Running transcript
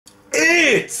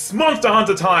It's Monster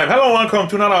Hunter time! Hello and welcome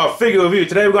to another figure review.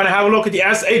 Today we're going to have a look at the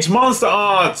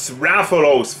S.H.MonsterArts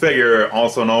Rathalos figure,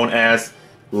 also known as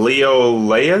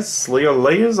Leoleus?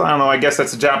 I don't know, I guess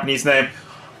that's a Japanese name.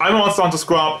 I'm a Monster Hunter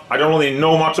scrub. I don't really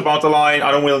know much about the line.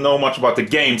 I don't really know much about the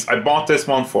games. I bought this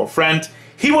one for a friend.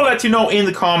 He will let you know in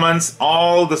the comments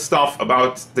all the stuff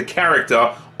about the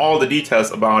character, all the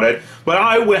details about it, but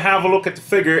I will have a look at the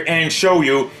figure and show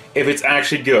you if it's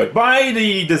actually good. By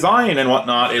the design and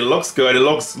whatnot, it looks good.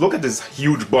 Look at this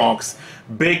huge box.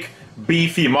 Big,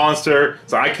 beefy monster,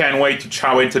 so I can't wait to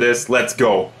chow into this. Let's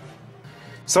go.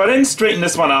 So I didn't straighten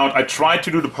this one out. I tried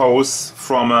to do the pose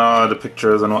from the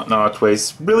pictures and whatnot, where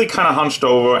he's really kind of hunched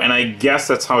over, and I guess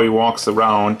that's how he walks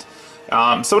around.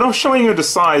 So what I'm showing you the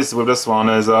size with this one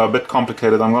is a bit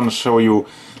complicated. I'm going to show you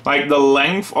like the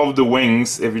length of the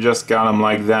wings, if you just got them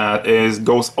like that,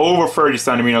 goes over 30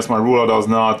 centimeters. My ruler does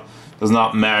not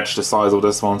match the size of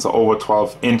this one, so over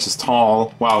 12 inches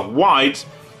tall. Well, wide,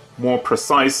 more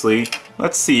precisely.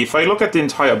 Let's see, if I look at the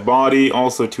entire body,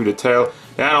 also to the tail,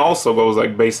 that also goes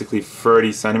like basically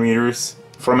 30 centimeters.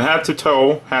 From head to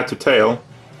toe, head to tail,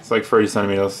 it's like 30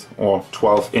 centimeters or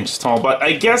 12 inches tall. But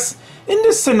I guess in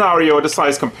this scenario, the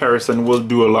size comparison will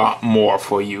do a lot more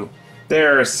for you.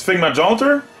 There's Figma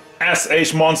Jolter,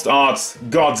 S.H.MonsterArts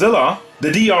Godzilla,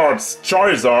 the D-Arts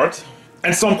Charizard,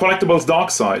 and some collectibles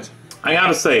Darkside. I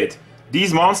gotta say it,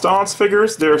 these Monster Arts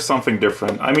figures, they're something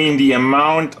different. I mean, the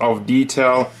amount of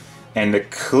detail and the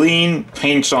clean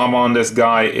paint job on this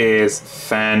guy is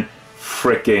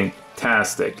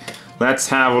fan-freaking-tastic. Let's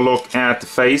have a look at the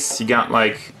face. You got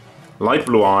like light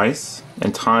blue eyes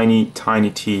and tiny,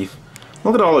 tiny teeth.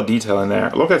 Look at all the detail in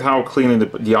there. Look at how cleanly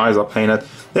the eyes are painted.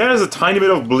 There's a tiny bit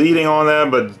of bleeding on there,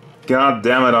 but god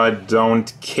damn it, I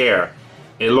don't care.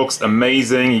 It looks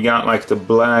amazing. You got like the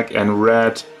black and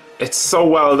red. It's so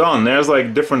well done. There's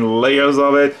like different layers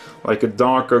of it, like a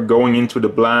darker going into the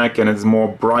black, and it's more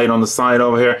bright on the side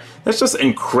over here. It's just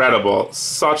incredible.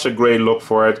 Such a great look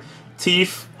for it.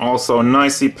 Teeth also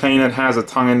nicely painted, has a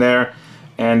tongue in there,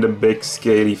 and a big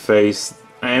scaly face.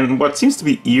 And what seems to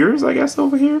be ears, I guess,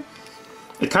 over here.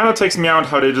 It kind of takes me out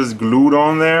how they just glued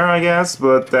on there, I guess,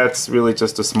 but that's really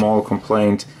just a small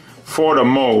complaint for the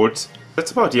mode. That's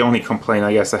about the only complaint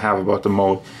I guess I have about the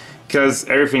mode, because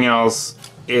everything else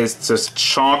is just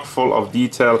chock full of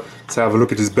detail. Let's have a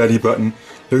look at this belly button.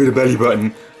 Look at the belly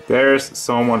button. There's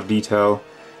so much detail,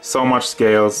 so much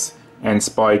scales and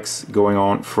spikes going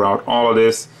on throughout all of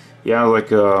this. Yeah, like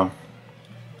the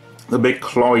big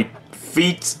clawy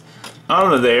feet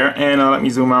under there, and let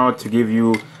me zoom out to give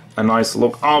you a nice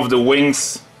look of the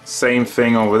wings. Same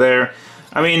thing over there.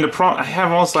 I mean, I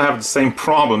also have the same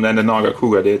problem that the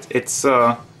Nagakuga did. It's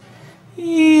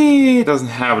it doesn't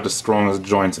have the strongest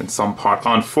joints in some part,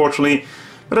 unfortunately,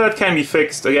 but that can be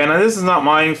fixed. Again, and this is not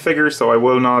my figure, so I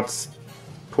will not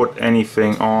put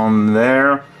anything on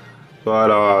there.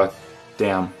 But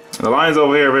damn, the lines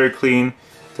over here are very clean.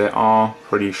 They are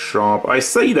pretty sharp. I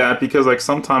say that because like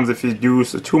sometimes if you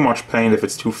use too much paint, if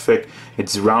it's too thick,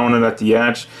 it's rounded at the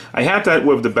edge. I had that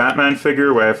with the Batman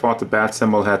figure, where I thought the bat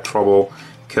symbol had trouble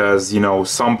because, you know,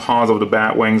 some parts of the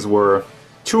bat wings were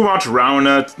too much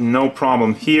rounded. No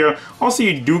problem here. Also,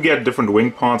 you do get different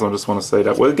wing parts. I just want to say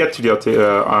that. We'll get to the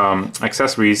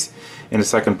accessories in a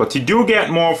second, but you do get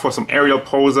more for some aerial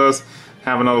posers.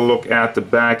 Have another look at the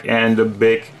back and the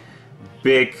big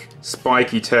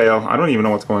spiky tail. I don't even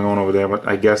know what's going on over there, but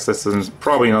I guess this is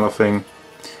probably another thing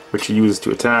which he uses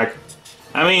to attack.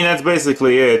 I mean, that's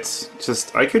basically it.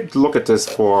 Just, I could look at this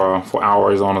for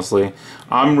hours, honestly.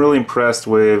 I'm really impressed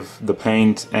with the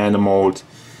paint and the mold.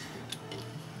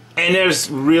 And there's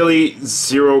really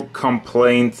zero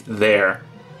complaint there.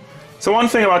 So one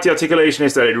thing about the articulation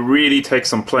is that it really takes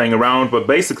some playing around, but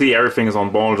basically everything is on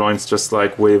ball joints, just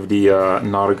like with the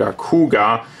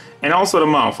Nagakuga. And also the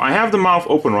mouth. I have the mouth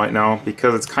open right now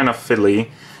because it's kind of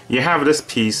fiddly. You have this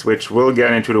piece which will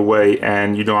get into the way,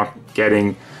 and you're not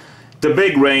getting the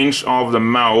big range of the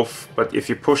mouth, but if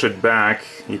you push it back,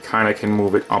 you kind of can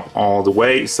move it up all the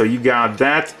way. So you got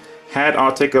that. Head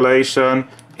articulation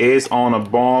is on a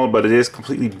ball, but it is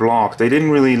completely blocked. They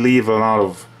didn't really leave a lot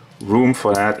of room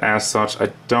for that as such.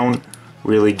 I don't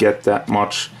really get that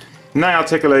much. Neck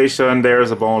articulation, there's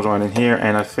a ball joint in here,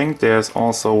 and I think there's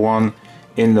also one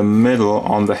in the middle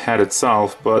on the head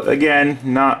itself, but again,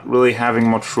 not really having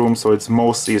much room, so it's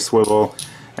mostly a swivel.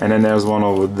 And then there's one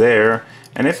over there,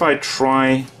 and if I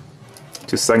try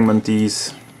to segment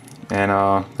these, and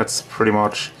that's pretty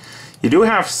much, you do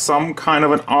have some kind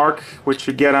of an arc which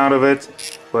you get out of it,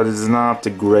 but it's not the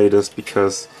greatest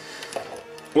because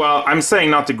Well, I'm saying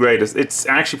not the greatest. It's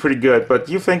actually pretty good, but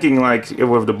you're thinking like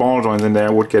with the ball joints in there,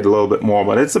 it would get a little bit more,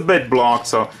 but it's a bit blocked,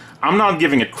 so I'm not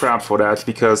giving it crap for that,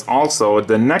 because also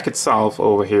the neck itself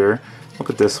over here, look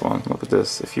at this one, look at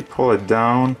this. If you pull it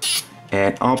down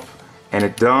and up, and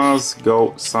it does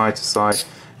go side to side.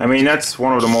 I mean, that's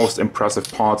one of the most impressive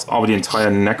parts of the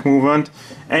entire neck movement.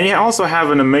 And you also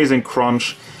have an amazing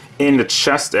crunch in the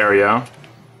chest area.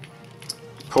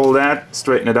 Pull that,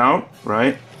 straighten it out,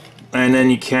 right? And then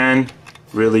you can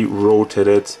really rotate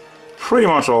it pretty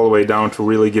much all the way down to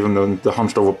really give them the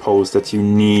hunched over pose that you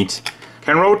need.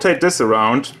 Can rotate this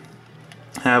around,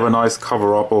 have a nice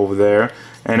cover up over there,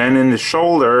 and then in the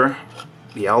shoulder,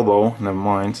 the elbow, never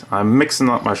mind, I'm mixing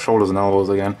up my shoulders and elbows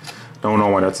again, don't know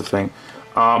why that's a thing.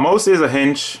 Mostly is a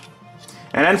hinge,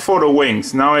 and then for the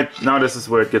wings, now this is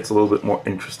where it gets a little bit more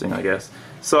interesting, I guess.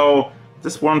 So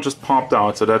this one just popped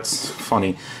out, so that's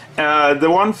funny. The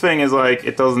one thing is, like,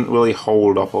 it doesn't really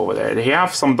hold up over there. You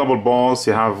have some double balls.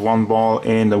 You have one ball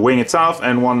in the wing itself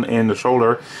and one in the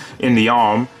shoulder, in the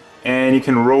arm, and you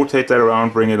can rotate that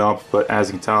around, bring it up, but as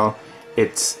you can tell,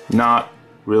 it's not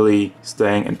really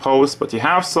staying in pose, but you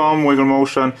have some wiggle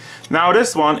motion. Now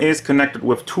this one is connected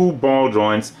with two ball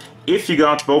joints. If you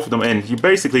got both of them in, you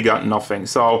basically got nothing.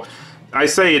 So I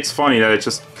say it's funny that it's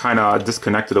just kind of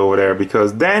disconnected over there,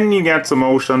 because then you get some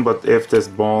motion, but if this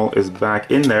ball is back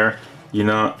in there, you're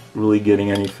not really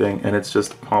getting anything, and it's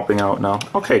just popping out now.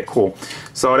 Okay, cool.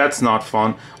 So that's not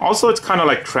fun. Also, it's kind of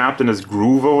like trapped in this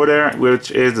groove over there, which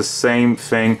is the same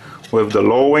thing with the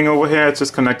lower wing over here. It's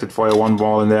just connected via one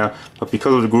ball in there, but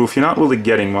because of the groove, you're not really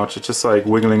getting much. It's just like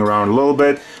wiggling around a little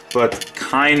bit, but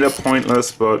kind of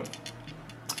pointless, but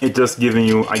it's just giving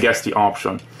you, I guess, the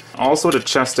option. Also, the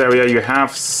chest area, you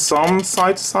have some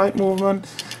side-to-side movement,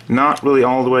 not really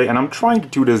all the way, and I'm trying to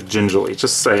do this gingerly,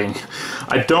 just saying.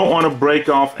 I don't want to break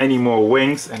off any more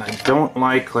wings, and I don't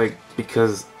like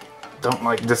because I don't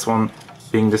like this one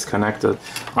being disconnected.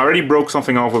 I already broke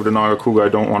something off with the Nagakuga, I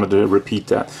don't want to repeat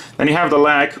that. Then you have the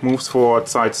leg, moves forward,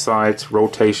 side to side,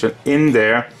 rotation in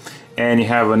there, and you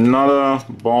have another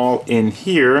ball in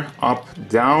here, up,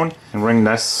 down, and bring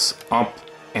this up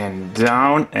and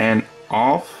down and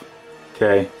off.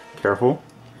 Okay, careful.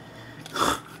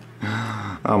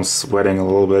 I'm sweating a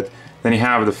little bit. Then you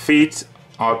have the feet,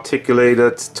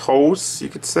 articulated toes, you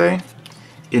could say,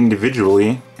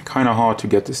 individually. Kind of hard to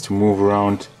get this to move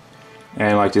around,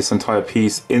 and like this entire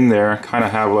piece in there kind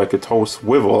of have like a toe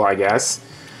swivel, I guess.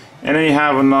 And then you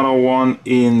have another one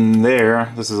in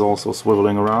there. This is also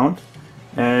swiveling around,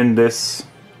 and this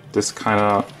kind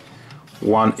of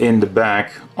one in the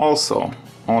back also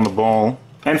on the ball.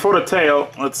 And for the tail,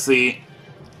 let's see,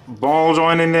 ball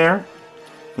joint in there.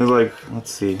 There's like, let's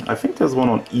see, I think there's one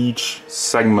on each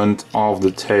segment of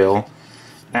the tail.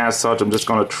 As such, I'm just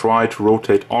gonna try to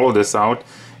rotate all of this out,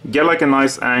 get like a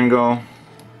nice angle,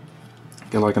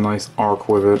 get like a nice arc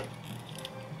with it.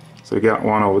 So you got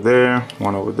one over there,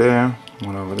 one over there,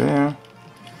 one over there.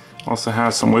 Also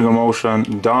has some wiggle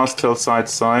motion, does tilt side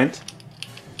to side.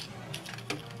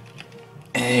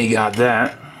 And you got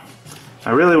that. I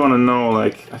really want to know,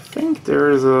 like, I think there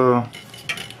is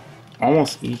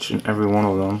almost each and every one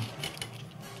of them.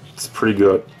 It's pretty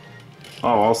good. Oh,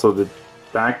 also the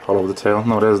back part of the tail.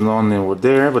 No, there's none over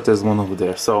there, but there's one over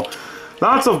there. So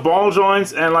lots of ball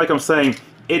joints, and like I'm saying,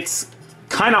 it's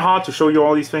kind of hard to show you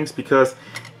all these things because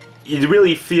I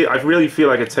really feel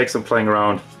like it takes some playing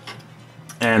around,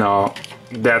 and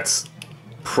that's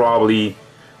probably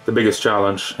the biggest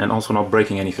challenge, and also not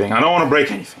breaking anything. I don't want to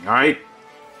break anything, all right?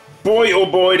 Boy, oh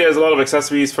boy, there's a lot of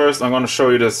accessories. First, I'm going to show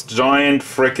you this giant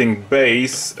freaking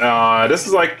base. This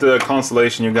is like the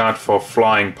constellation you got for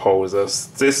flying poses.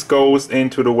 This goes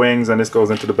into the wings and this goes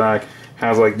into the back.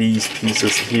 Has like these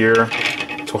pieces here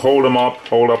to hold them up,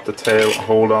 hold up the tail,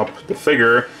 hold up the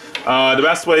figure. The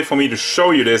best way for me to show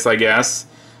you this, I guess,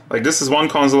 like this is one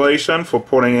constellation for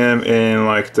putting him in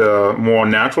like the more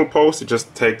natural pose. You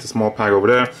just take the small pack over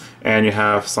there and you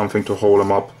have something to hold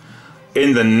him up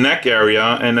in the neck area,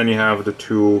 and then you have the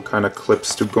two kind of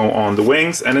clips to go on the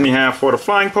wings, and then you have for the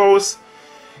flying pose,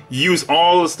 use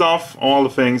all the stuff, all the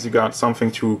things. You got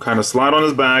something to kind of slide on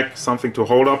his back, something to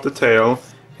hold up the tail,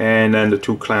 and then the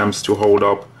two clamps to hold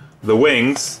up the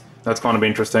wings. That's going to be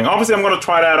interesting. Obviously I'm going to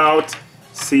try that out,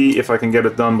 see if I can get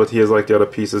it done, but here's like the other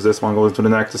pieces. This one goes into the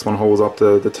neck, this one holds up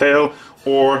the tail,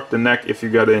 or the neck if you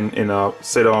get in a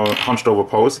sit-down hunched over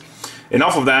pose.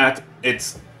 Enough of that,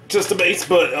 it's just a base,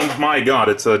 but oh my god,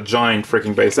 it's a giant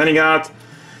freaking base. Then you got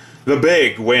the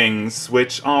big wings,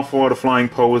 which are for the flying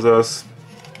posers.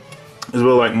 It's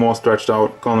really like more stretched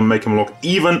out, gonna make him look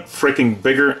even freaking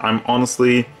bigger. I'm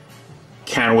honestly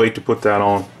can't wait to put that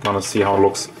on. Gonna see how it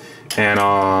looks And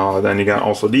then you got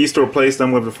also these to replace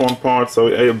them with the front part.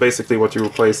 So basically what you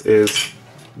replace is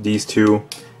these two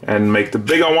and make the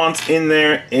bigger ones in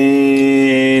there.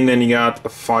 And then you got a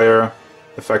fire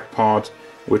effect part,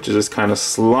 which is just kind of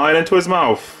slide into his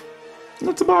mouth. And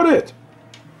that's about it.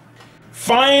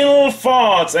 Final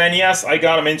thoughts, and yes, I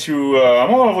got him into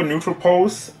more of a neutral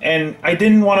pose, and I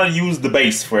didn't want to use the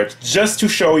base for it, just to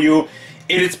show you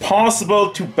it is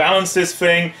possible to balance this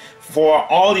thing. For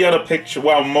all the other pictures,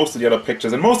 well, most of the other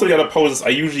pictures, and most of the other poses, I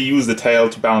usually use the tail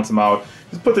to balance them out.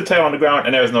 Just put the tail on the ground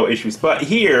and there's no issues. But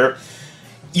here,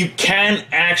 you can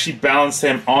actually balance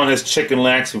him on his chicken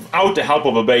legs without the help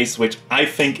of a base, which I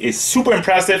think is super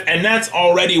impressive, and that's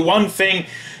already one thing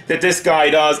that this guy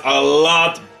does a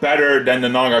lot better than the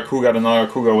Nagakuga. The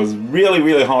Nagakuga was really,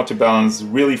 really hard to balance,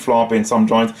 really floppy in some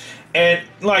joints. And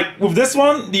like with this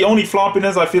one, the only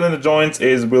floppiness I feel in the joints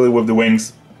is really with the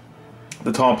wings,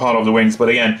 the top part of the wings. But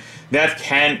again, that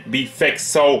can be fixed.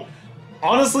 So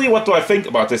honestly, what do I think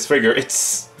about this figure?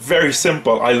 It's very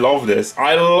simple. I love this.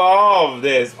 I love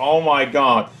this. Oh my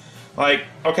god. Like,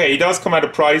 okay, he does come at a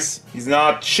price. He's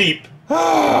not cheap.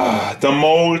 The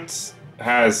mold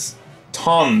has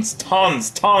tons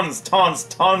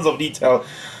of detail.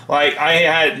 Like,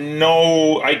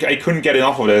 I couldn't get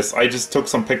enough of this. I just took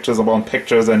some pictures upon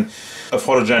pictures and a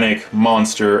photogenic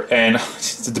monster, and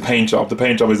the paint job. The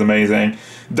paint job is amazing.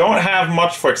 Don't have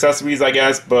much for accessories, I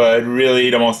guess, but really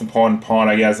the most important part,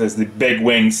 I guess, is the big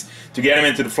wings to get him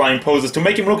into the flying poses, to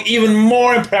make him look even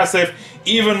more impressive,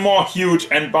 even more huge.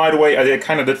 And by the way, I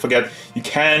kind of did forget, you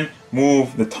can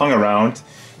move the tongue around.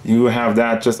 You have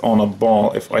that just on a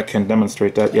ball, if I can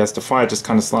demonstrate that. Yes, the fire just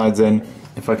kind of slides in,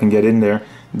 if I can get in there.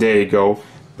 There you go.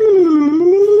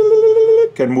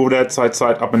 Can move that side,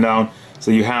 up and down.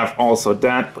 So you have also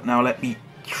that, but now let me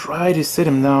try to sit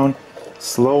him down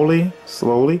slowly,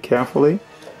 carefully.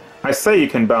 I say you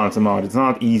can balance him out. It's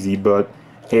not easy, but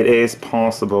it is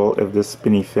possible if this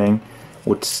spinny thing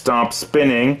would stop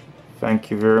spinning. Thank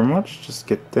you very much. Just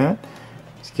get that.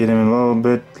 Just get him a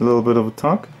little bit of a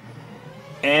tuck.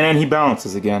 And then he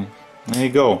balances again. There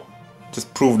you go.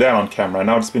 Just prove that on camera.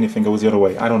 Now the spinny thing goes the other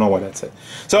way. I don't know why that's it.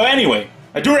 So anyway,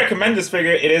 I do recommend this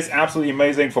figure. It is absolutely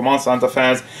amazing for Monster Hunter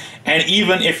fans. And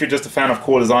even if you're just a fan of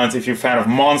cool designs, if you're a fan of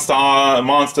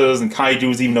monsters and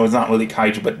kaijus, even though it's not really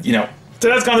kaiju, but you know. So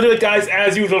that's gonna do it, guys.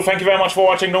 As usual, thank you very much for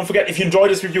watching. Don't forget, if you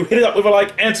enjoyed this review, hit it up with a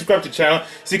like and subscribe to the channel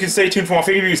so you can stay tuned for more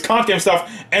figure reviews, card game stuff,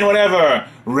 and whatever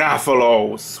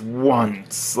Rathalos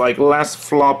wants. Like less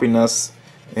floppiness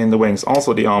in the wings.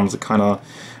 Also, the arms are kind of,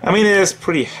 I mean, it is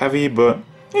pretty heavy, but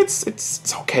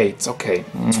it's okay. It's okay.